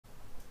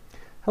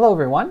Hello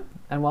everyone,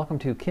 and welcome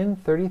to KIN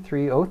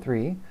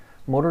 3303,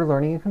 Motor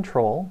Learning and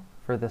Control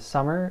for the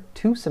summer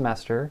 2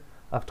 semester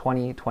of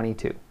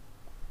 2022.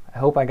 I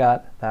hope I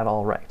got that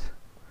all right.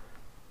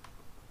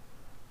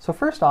 So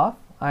first off,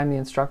 I'm the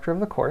instructor of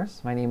the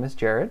course. My name is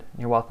Jared.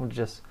 You're welcome to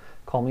just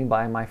call me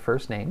by my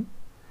first name.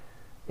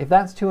 If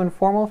that's too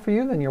informal for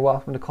you, then you're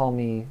welcome to call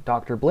me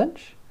Dr.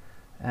 Blinch.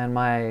 And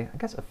my,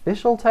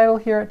 official title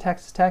here at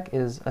Texas Tech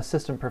is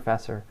Assistant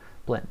Professor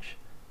Blinch,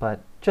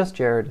 but just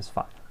Jared is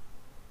fine.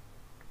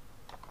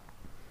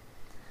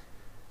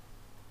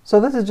 So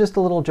this is just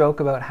a little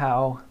joke about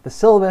how the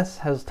syllabus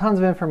has tons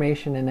of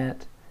information in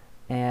it,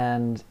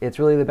 and it's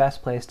really the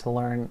best place to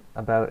learn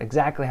about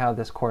exactly how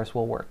this course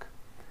will work.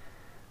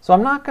 So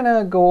I'm not going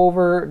to go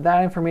over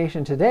that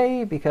information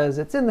today because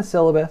it's in the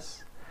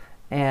syllabus,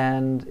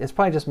 and it's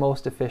probably just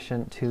most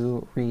efficient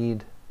to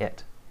read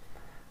it.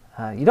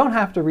 You don't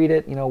have to read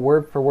it,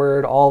 word for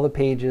word, all the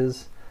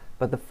pages,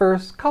 but the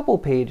first couple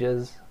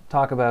pages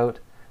talk about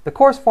the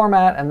course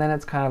format, and then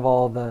it's kind of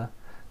all the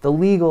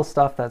legal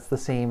stuff that's the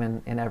same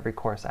in every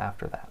course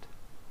after that.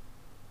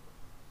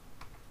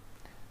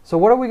 So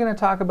what are we going to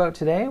talk about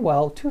today?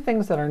 Well, two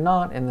things that are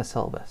not in the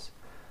syllabus.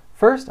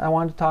 First, I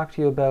wanted to talk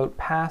to you about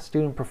past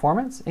student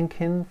performance in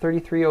KIN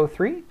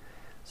 3303,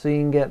 so you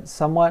can get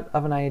somewhat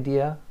of an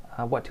idea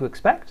what to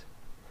expect.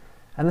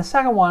 And the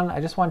second one,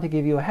 I just wanted to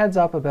give you a heads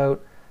up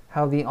about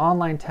how the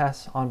online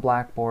tests on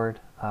Blackboard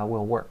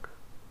will work.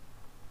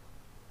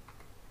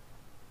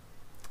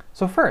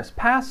 So first,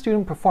 past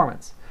student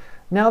performance.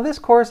 Now this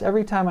course,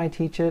 every time I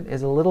teach it,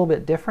 is a little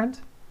bit different.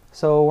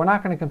 So we're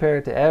not going to compare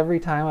it to every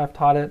time I've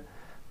taught it.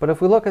 But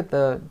if we look at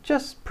the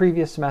just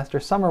previous semester,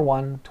 Summer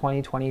 1,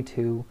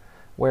 2022,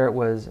 where it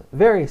was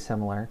very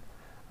similar,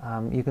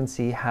 you can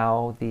see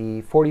how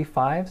the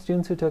 45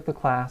 students who took the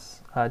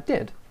class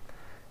did.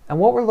 And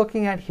what we're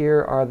looking at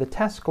here are the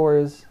test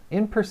scores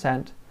in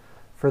percent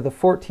for the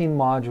 14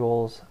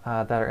 modules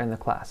that are in the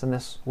class. And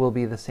this will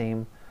be the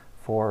same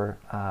for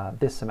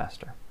this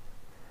semester.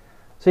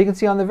 So you can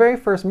see on the very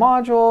first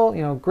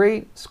module,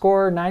 great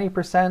score,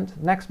 90%.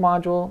 Next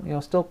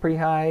module, still pretty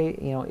high,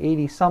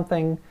 80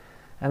 something.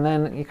 And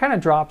then you kind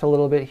of dropped a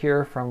little bit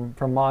here from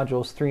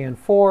modules 3 and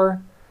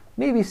 4,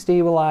 maybe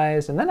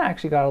stabilized, and then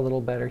actually got a little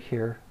better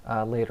here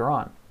later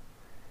on.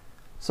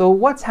 So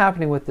what's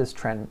happening with this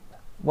trend?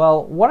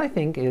 Well, what I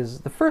think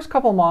is the first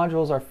couple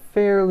modules are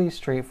fairly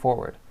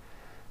straightforward.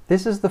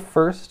 This is the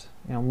first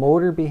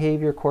motor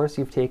behavior course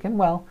you've taken.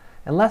 Well,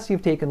 unless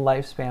you've taken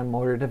lifespan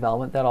motor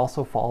development, that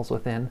also falls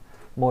within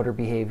motor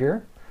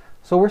behavior.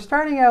 So we're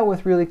starting out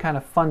with really kind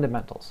of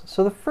fundamentals.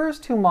 So the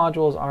first two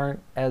modules aren't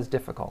as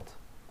difficult.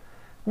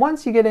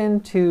 Once you get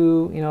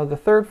into the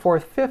third,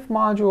 fourth, fifth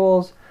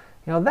modules,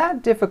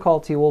 that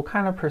difficulty will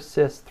kind of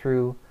persist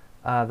through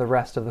the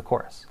rest of the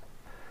course.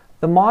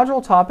 The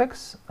module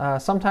topics,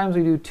 sometimes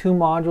we do 2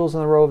 modules in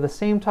a row of the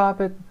same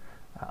topic.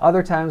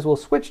 Other times we'll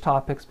switch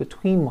topics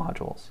between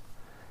modules.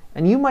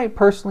 And you might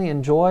personally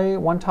enjoy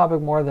one topic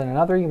more than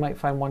another. You might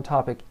find one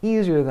topic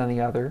easier than the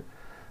other.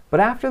 But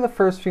after the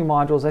first few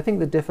modules, I think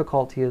the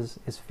difficulty is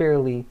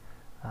fairly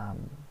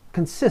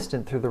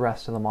consistent through the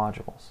rest of the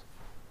modules.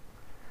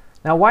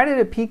 Now, why did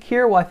it peak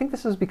here? Well, I think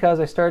this is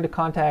because I started to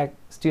contact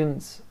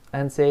students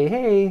and say,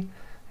 hey,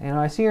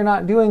 I see you're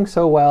not doing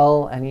so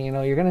well, and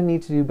you're going to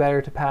need to do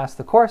better to pass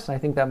the course. And I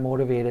think that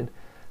motivated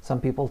some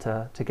people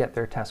to get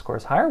their test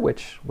scores higher,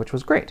 which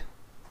was great.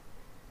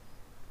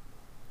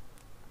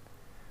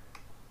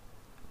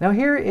 Now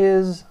here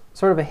is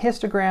sort of a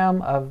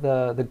histogram of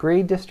the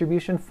grade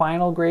distribution,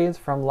 final grades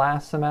from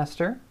last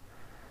semester.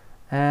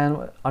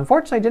 And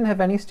unfortunately, I didn't have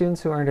any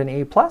students who earned an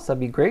A+. That'd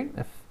be great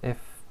if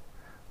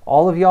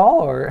all of y'all,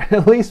 or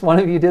at least one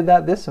of you, did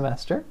that this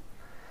semester.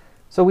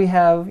 So we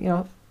have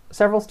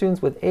several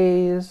students with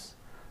A's.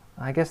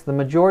 I guess the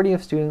majority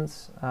of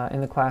students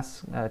in the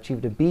class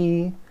achieved a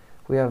B.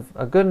 We have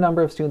a good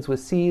number of students with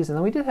C's, and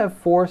then we did have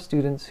 4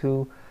 students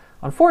who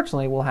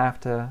unfortunately will have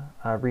to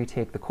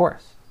retake the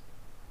course.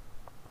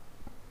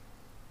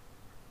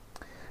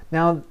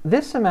 Now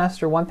this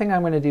semester, one thing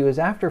I'm going to do is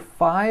after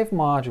 5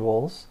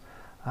 modules,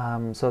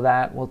 so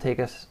that will take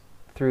us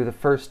through the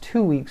first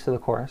 2 weeks of the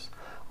course,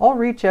 I'll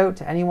reach out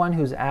to anyone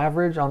whose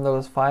average on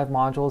those 5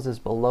 modules is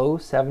below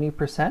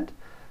 70%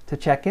 to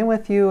check in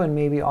with you and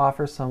maybe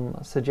offer some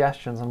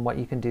suggestions on what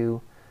you can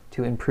do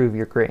to improve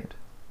your grade.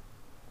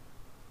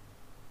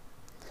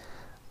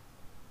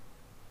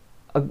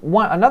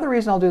 Another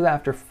reason I'll do that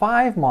after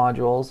 5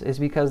 modules is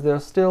because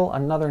there's still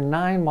another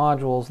 9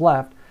 modules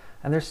left.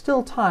 And there's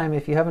still time,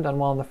 if you haven't done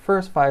well in the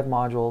first 5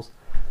 modules,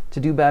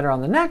 to do better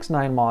on the next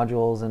 9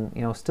 modules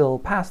and still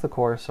pass the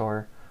course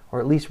or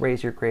at least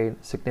raise your grade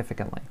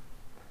significantly.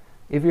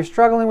 If you're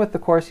struggling with the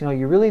course,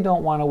 you really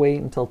don't want to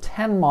wait until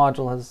 10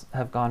 modules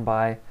have gone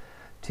by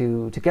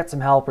to get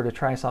some help or to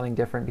try something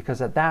different,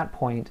 because at that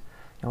point,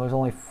 there's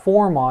only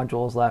 4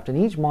 modules left and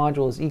each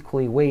module is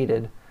equally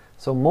weighted,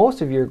 so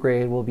most of your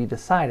grade will be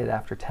decided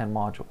after 10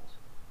 modules.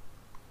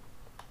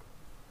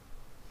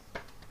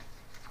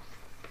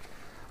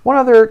 One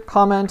other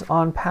comment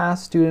on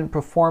past student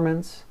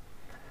performance.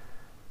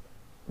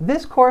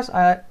 This course,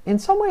 in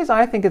some ways,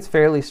 I think it's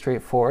fairly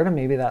straightforward, and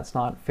maybe that's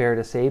not fair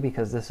to say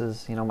because this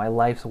is, my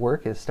life's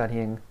work is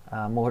studying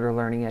motor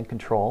learning and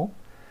control.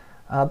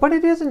 But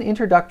it is an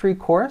introductory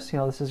course.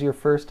 This is your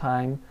first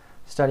time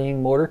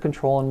studying motor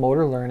control and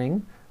motor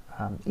learning.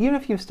 Even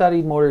if you've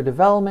studied motor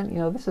development,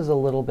 this is a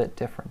little bit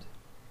different.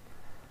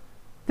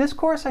 This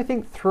course, I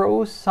think,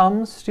 throws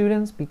some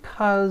students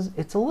because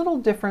it's a little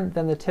different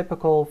than the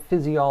typical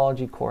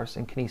physiology course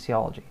in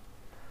kinesiology.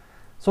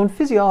 So in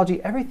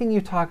physiology, everything you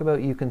talk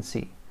about you can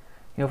see.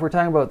 If we're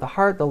talking about the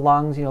heart, the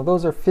lungs,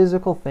 those are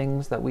physical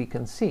things that we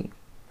can see.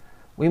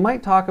 We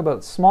might talk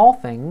about small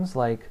things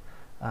like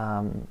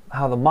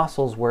how the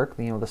muscles work,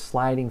 the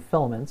sliding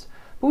filaments,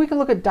 but we can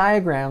look at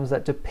diagrams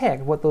that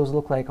depict what those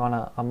look like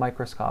on a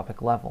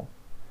microscopic level.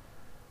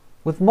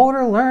 With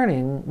motor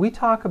learning, we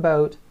talk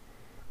about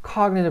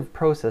cognitive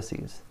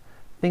processes,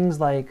 things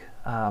like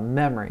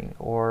memory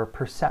or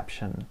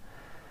perception.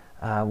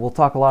 We'll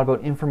talk a lot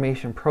about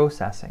information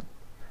processing.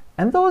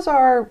 And those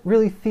are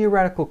really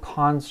theoretical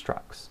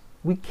constructs.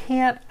 We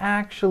can't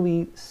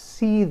actually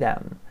see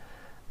them.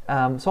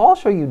 So I'll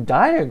show you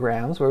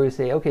diagrams where we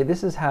say, okay,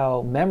 this is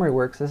how memory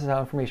works, this is how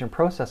information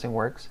processing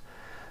works,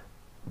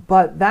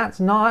 but that's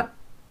not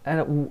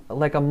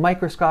like a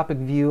microscopic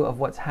view of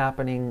what's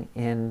happening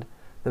in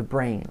the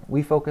brain.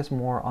 We focus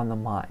more on the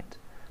mind.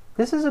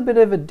 This is a bit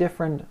of a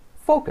different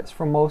focus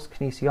from most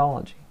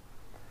kinesiology.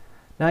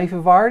 Now, if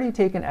you've already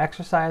taken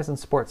exercise and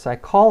sports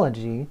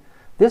psychology,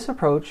 this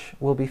approach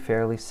will be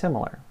fairly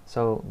similar,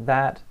 so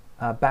that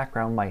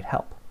background might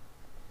help.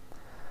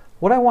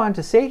 What I wanted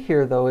to say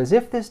here, though, is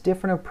if this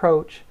different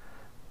approach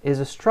is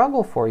a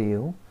struggle for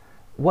you,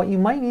 what you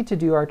might need to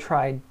do are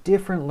try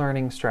different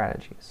learning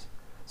strategies.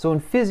 So in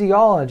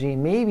physiology,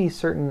 maybe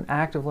certain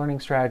active learning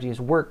strategies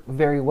work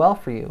very well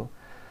for you.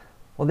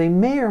 Well, they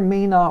may or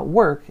may not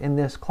work in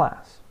this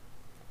class.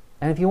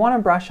 And if you want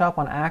to brush up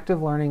on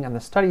active learning and the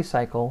study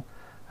cycle,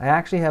 I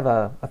actually have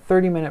a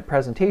 30-minute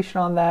presentation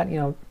on that,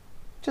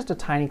 just a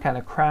tiny kind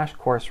of crash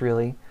course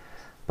really.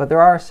 But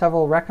there are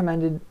several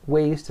recommended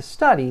ways to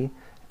study,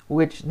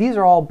 which these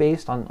are all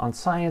based on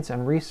science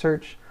and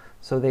research,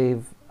 so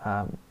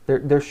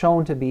they're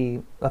shown to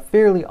be a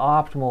fairly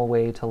optimal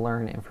way to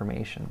learn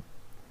information.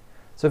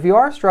 So if you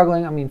are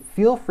struggling,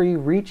 feel free,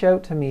 reach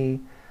out to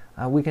me.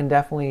 We can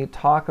definitely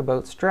talk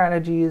about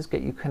strategies,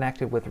 get you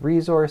connected with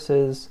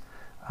resources,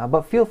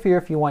 but feel free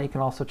if you want, you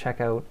can also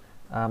check out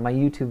my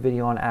YouTube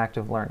video on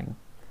active learning.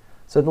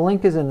 So the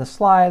link is in the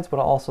slides, but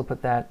I'll also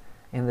put that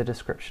in the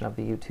description of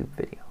the YouTube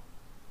video.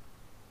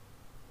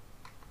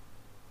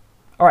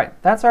 All right,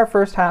 that's our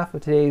first half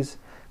of today's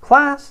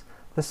class.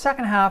 The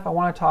second half, I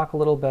want to talk a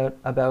little bit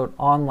about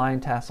online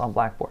tests on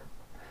Blackboard.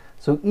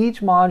 So each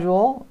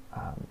module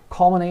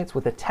culminates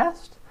with a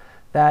test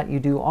that you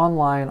do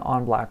online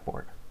on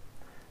Blackboard.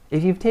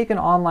 If you've taken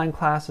online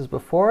classes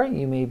before,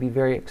 you may be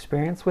very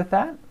experienced with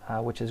that,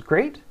 which is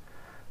great.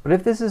 But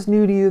if this is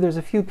new to you, there's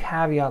a few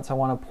caveats I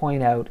want to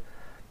point out,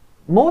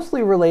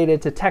 mostly related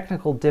to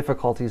technical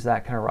difficulties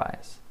that can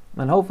arise.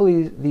 And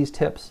hopefully these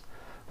tips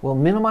will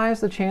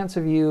minimize the chance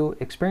of you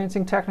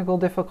experiencing technical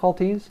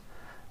difficulties.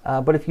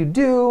 But if you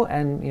do,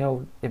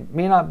 and it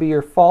may not be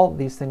your fault,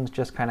 these things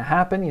just kind of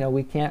happen.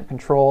 We can't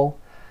control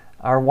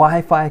our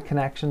Wi-Fi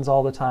connections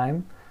all the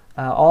time.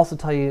 I'll also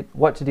tell you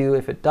what to do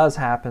if it does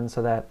happen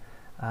so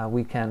that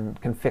we can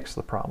fix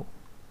the problem.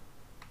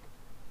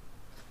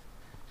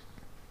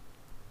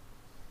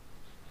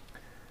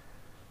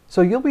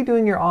 So you'll be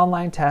doing your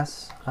online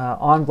tests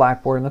on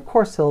Blackboard, and the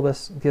course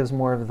syllabus gives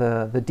more of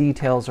the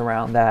details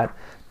around that,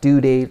 due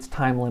dates,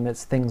 time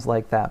limits, things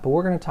like that. But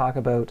we're going to talk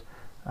about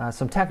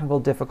some technical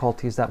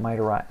difficulties that might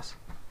arise.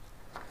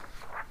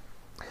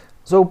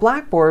 So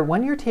Blackboard,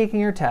 when you're taking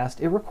your test,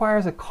 it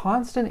requires a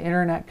constant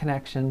internet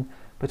connection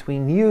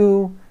between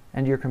you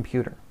and your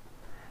computer.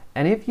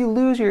 And if you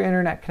lose your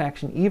internet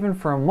connection even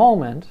for a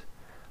moment,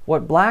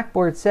 what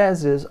Blackboard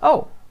says is,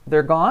 oh,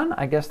 they're gone,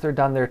 I guess they're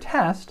done their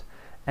test,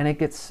 and it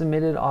gets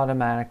submitted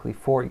automatically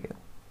for you.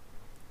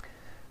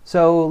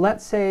 So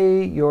let's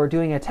say you're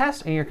doing a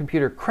test and your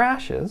computer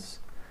crashes.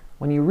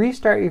 When you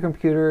restart your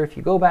computer, if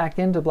you go back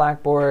into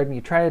Blackboard and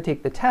you try to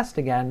take the test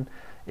again,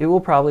 it will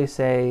probably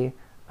say,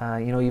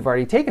 you've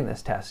already taken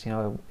this test.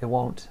 It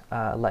won't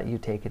let you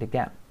take it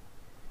again.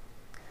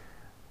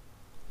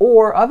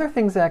 Or other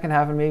things that can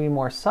happen, maybe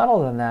more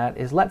subtle than that,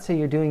 is let's say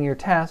you're doing your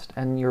test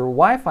and your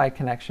Wi-Fi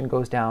connection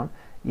goes down,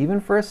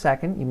 even for a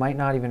second, you might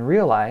not even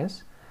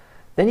realize.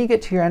 Then you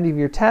get to your end of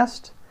your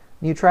test,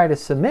 and you try to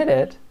submit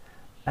it,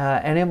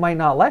 and it might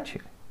not let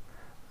you.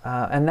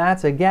 And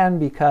that's again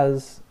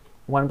because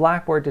when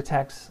Blackboard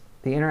detects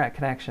the internet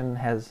connection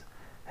has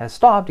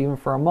stopped, even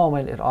for a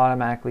moment, it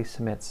automatically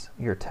submits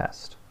your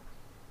test.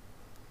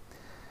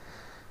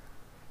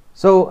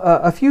 So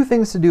a few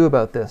things to do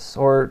about this,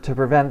 or to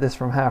prevent this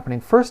from happening.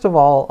 First of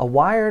all, a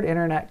wired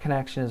internet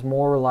connection is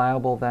more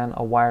reliable than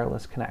a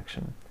wireless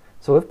connection.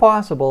 So if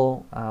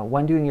possible,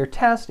 when doing your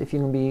test, if you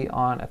can be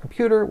on a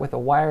computer with a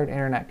wired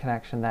internet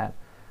connection, that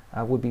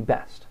would be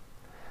best.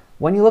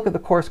 When you look at the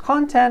course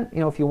content,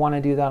 if you want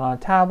to do that on a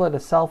tablet, a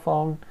cell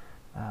phone,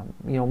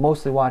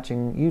 mostly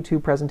watching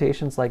YouTube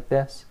presentations like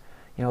this,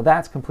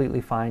 that's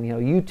completely fine.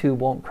 YouTube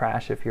won't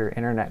crash if your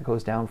internet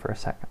goes down for a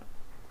second.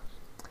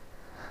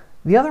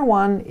 The other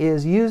one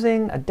is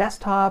using a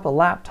desktop, a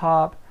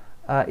laptop,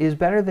 is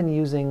better than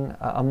using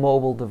a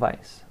mobile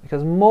device,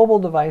 because mobile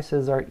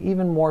devices are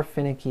even more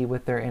finicky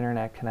with their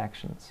internet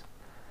connections.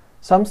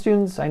 Some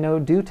students I know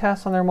do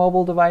tests on their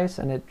mobile device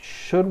and it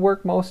should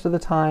work most of the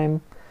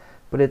time,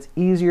 but it's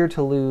easier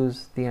to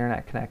lose the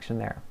internet connection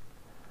there.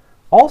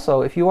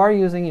 Also, if you are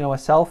using a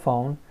cell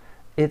phone,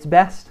 it's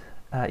best,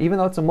 even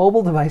though it's a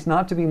mobile device,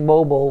 not to be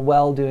mobile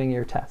while doing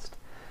your test.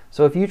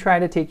 So if you try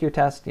to take your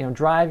test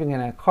driving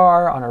in a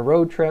car on a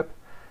road trip,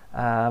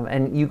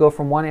 and you go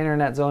from one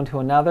internet zone to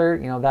another,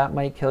 that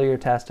might kill your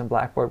test, and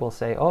Blackboard will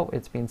say, oh,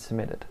 it's been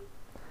submitted.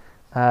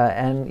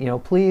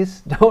 And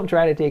please don't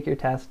try to take your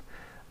test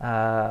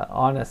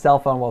on a cell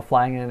phone while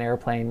flying in an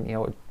airplane.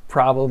 It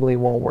probably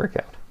won't work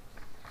out.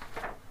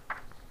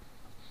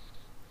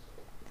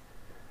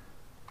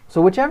 So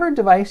whichever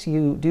device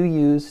you do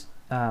use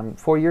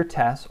for your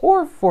tests,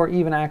 or for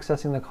even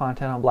accessing the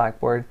content on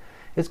Blackboard,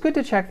 it's good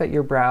to check that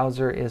your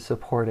browser is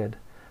supported.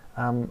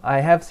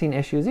 I have seen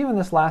issues, even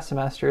this last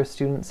semester, a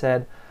student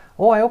said,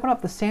 oh, I open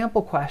up the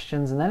sample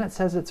questions and then it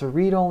says it's a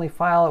read-only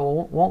file,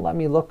 it won't let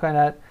me look at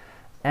it.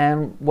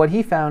 And what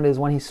he found is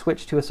when he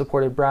switched to a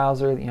supported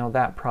browser,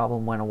 that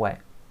problem went away.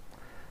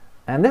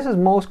 And this is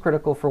most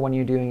critical for when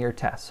you're doing your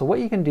tests. So what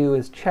you can do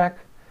is check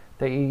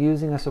that you're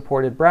using a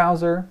supported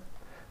browser.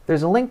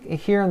 There's a link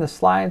here in the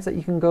slides that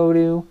you can go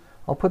to.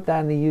 I'll put that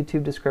in the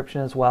YouTube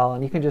description as well,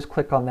 and you can just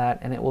click on that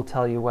and it will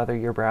tell you whether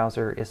your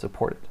browser is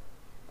supported.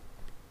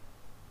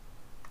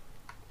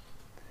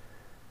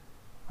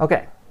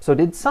 Okay, so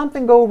did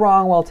something go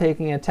wrong while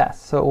taking a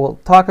test? So we'll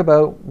talk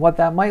about what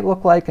that might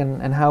look like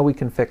and how we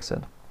can fix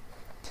it.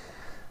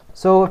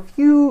 So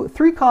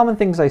three common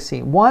things I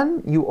see.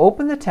 One, you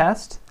open the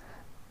test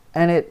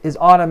and it is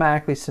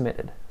automatically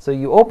submitted. So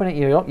you open it,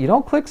 you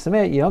don't click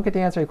submit, you don't get to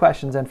answer any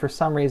questions, and for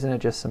some reason it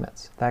just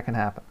submits. That can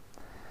happen.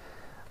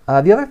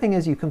 The other thing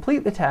is you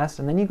complete the test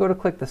and then you go to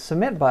click the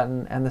submit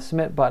button and the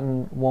submit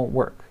button won't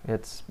work.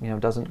 It's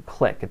doesn't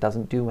click, it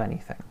doesn't do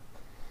anything.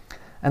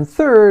 And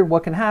third,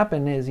 what can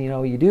happen is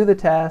you do the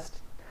test,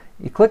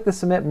 you click the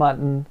submit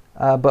button,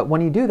 but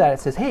when you do that it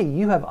says, hey,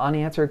 you have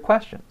unanswered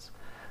questions.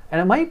 And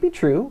it might be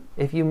true.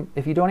 If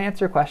you don't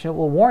answer a question, it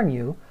will warn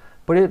you,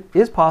 but it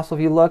is possible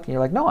if you look and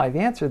you're like, no, I've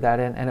answered that,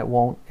 and it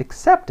won't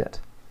accept it.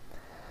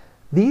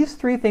 These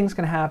three things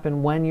can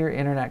happen when your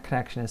internet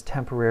connection is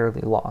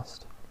temporarily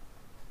lost.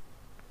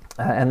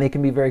 And they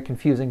can be very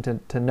confusing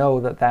to know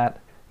that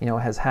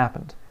has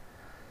happened.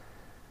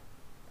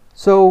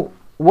 So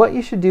what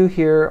you should do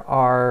here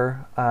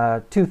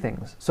are two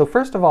things. So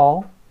first of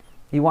all,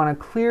 you want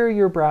to clear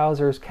your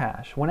browser's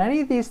cache. When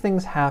any of these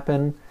things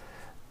happen,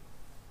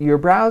 your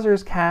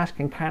browser's cache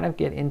can kind of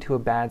get into a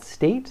bad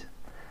state.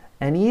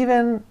 And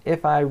even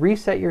if I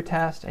reset your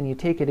test and you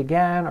take it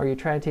again, or you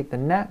try to take the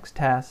next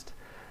test,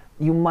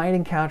 you might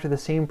encounter the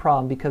same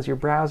problem because your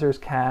browser's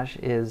cache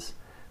is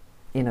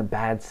in a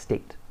bad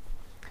state.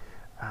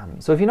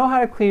 So if you know how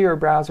to clear your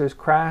browser's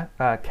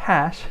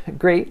cache,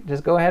 great,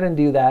 just go ahead and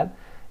do that.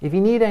 If you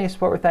need any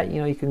support with that,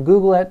 you can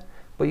Google it,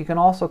 but you can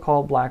also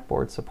call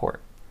Blackboard support.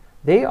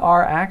 They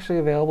are actually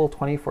available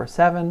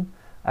 24/7.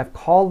 I've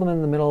called them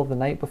in the middle of the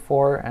night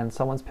before and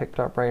someone's picked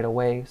up right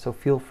away, so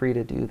feel free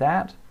to do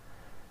that.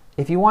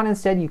 If you want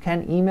instead, you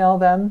can email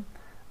them.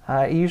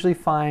 I usually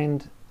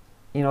find,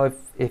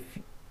 if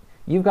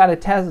you've got a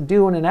test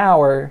due in an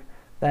hour,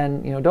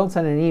 then don't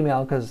send an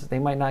email because they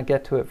might not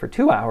get to it for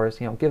 2 hours.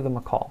 Give them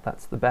a call.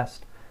 That's the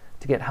best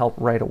to get help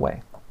right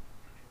away.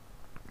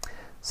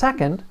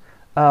 Second,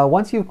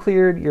 once you've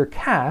cleared your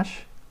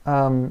cache,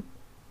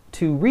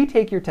 to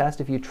retake your test,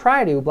 if you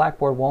try to,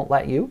 Blackboard won't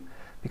let you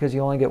because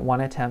you only get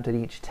one attempt at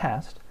each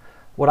test.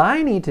 What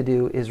I need to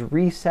do is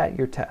reset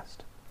your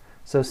test.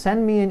 So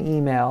send me an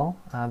email.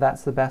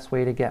 That's the best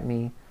way to get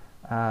me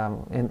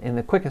in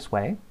the quickest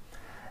way.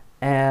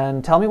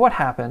 And tell me what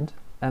happened,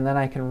 and then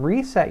I can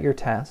reset your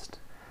test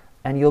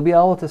and you'll be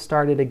able to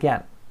start it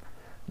again.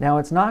 Now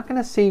it's not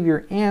going to save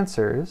your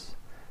answers,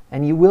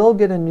 and you will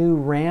get a new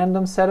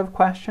random set of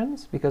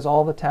questions because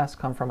all the tests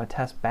come from a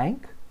test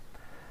bank.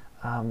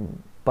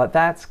 But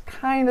that's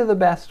kind of the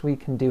best we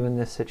can do in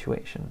this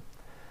situation.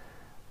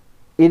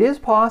 It is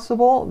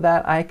possible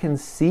that I can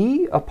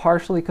see a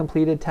partially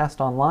completed test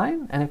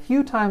online, and a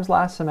few times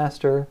last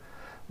semester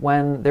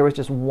when there was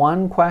just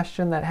one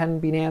question that hadn't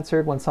been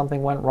answered when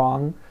something went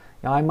wrong,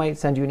 I might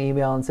send you an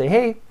email and say,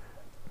 hey,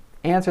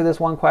 answer this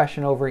one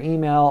question over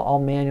email. I'll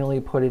manually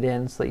put it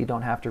in so that you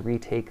don't have to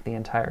retake the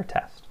entire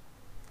test.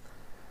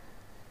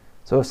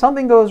 So if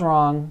something goes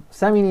wrong,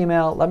 send me an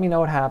email, let me know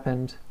what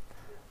happened.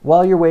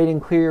 While you're waiting,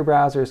 clear your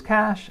browser's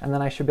cache, and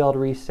then I should be able to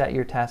reset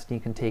your test and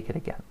you can take it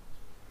again.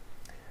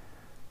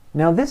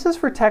 Now this is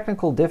for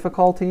technical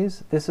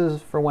difficulties. This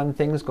is for when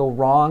things go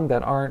wrong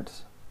that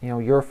aren't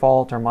your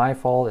fault or my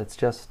fault. It's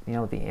just the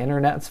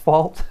internet's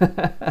fault.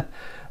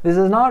 This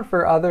is not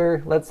for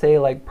other, let's say,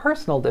 like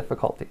personal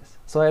difficulties.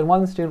 So I had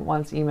one student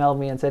once emailed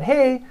me and said,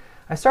 hey,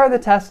 I started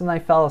the test and I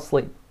fell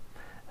asleep.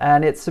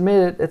 And it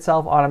submitted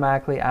itself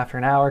automatically after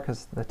an hour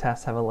because the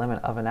tests have a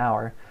limit of an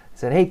hour. It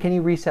said, hey, can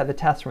you reset the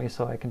test for me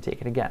so I can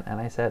take it again? And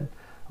I said,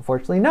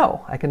 unfortunately,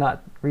 no, I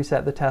cannot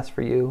reset the test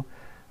for you.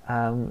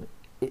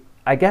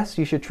 I guess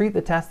you should treat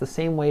the test the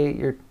same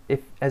way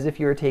as if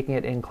you were taking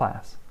it in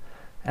class.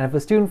 And if a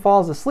student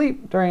falls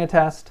asleep during a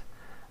test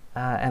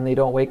and they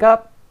don't wake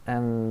up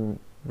and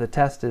the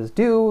test is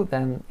due,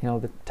 then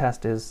the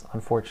test is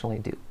unfortunately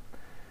due.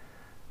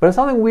 But if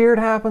something weird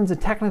happens, a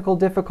technical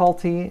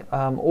difficulty,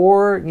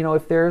 or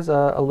if there's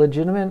a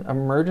legitimate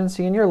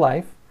emergency in your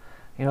life,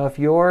 if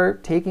you're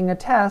taking a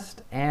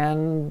test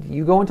and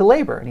you go into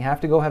labor and you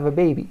have to go have a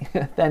baby,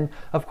 then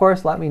of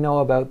course let me know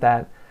about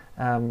that.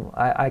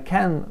 I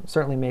can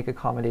certainly make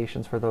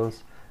accommodations for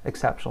those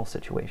exceptional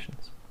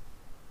situations.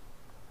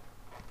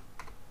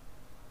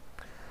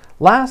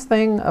 Last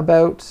thing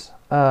about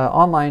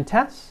online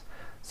tests.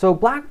 So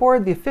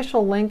Blackboard, the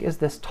official link is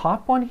this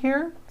top one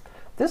here.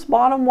 This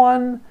bottom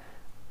one,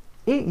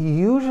 it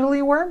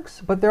usually works,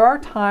 but there are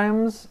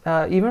times,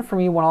 even for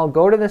me, when I'll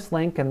go to this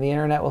link and the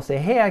internet will say,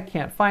 hey, I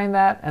can't find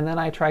that, and then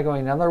I try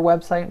going to another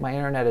website, my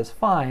internet is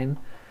fine,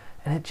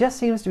 and it just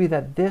seems to be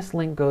that this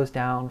link goes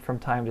down from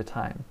time to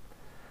time.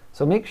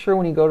 So make sure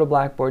when you go to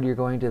Blackboard, you're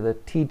going to the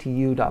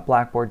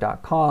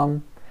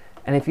ttu.blackboard.com,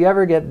 and if you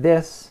ever get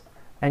this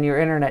and your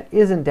internet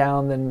isn't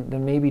down,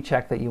 then maybe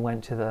check that you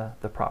went to the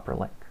proper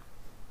link.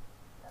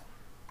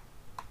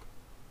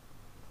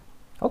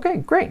 Okay,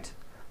 great.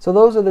 So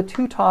those are the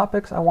two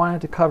topics I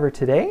wanted to cover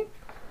today.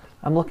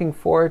 I'm looking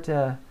forward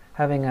to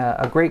having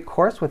a great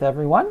course with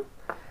everyone.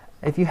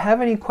 If you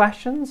have any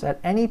questions at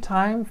any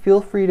time,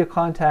 feel free to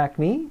contact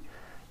me.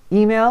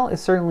 Email is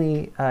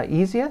certainly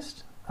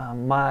easiest.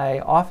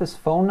 My office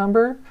phone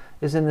number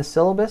is in the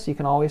syllabus. You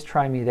can always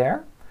try me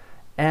there.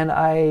 And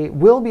I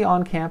will be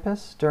on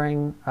campus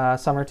during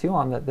summer too,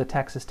 on the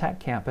Texas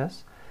Tech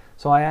campus.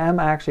 So I am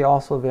actually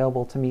also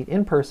available to meet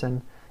in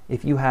person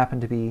if you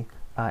happen to be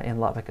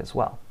in Lubbock as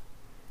well.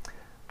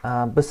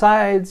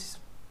 Besides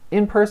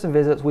in-person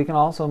visits, we can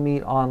also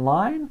meet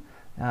online,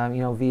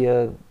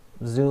 via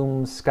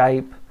Zoom,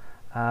 Skype,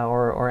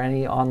 or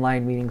any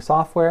online meeting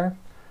software.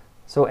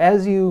 So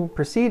as you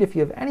proceed, if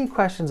you have any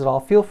questions at all,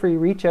 feel free to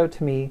reach out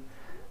to me.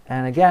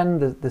 And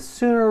again, the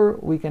sooner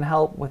we can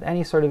help with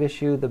any sort of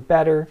issue, the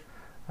better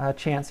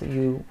chance that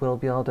you will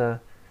be able to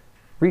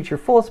reach your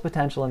fullest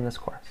potential in this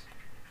course.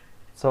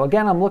 So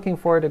again, I'm looking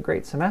forward to a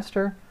great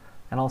semester,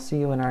 and I'll see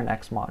you in our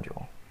next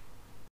module.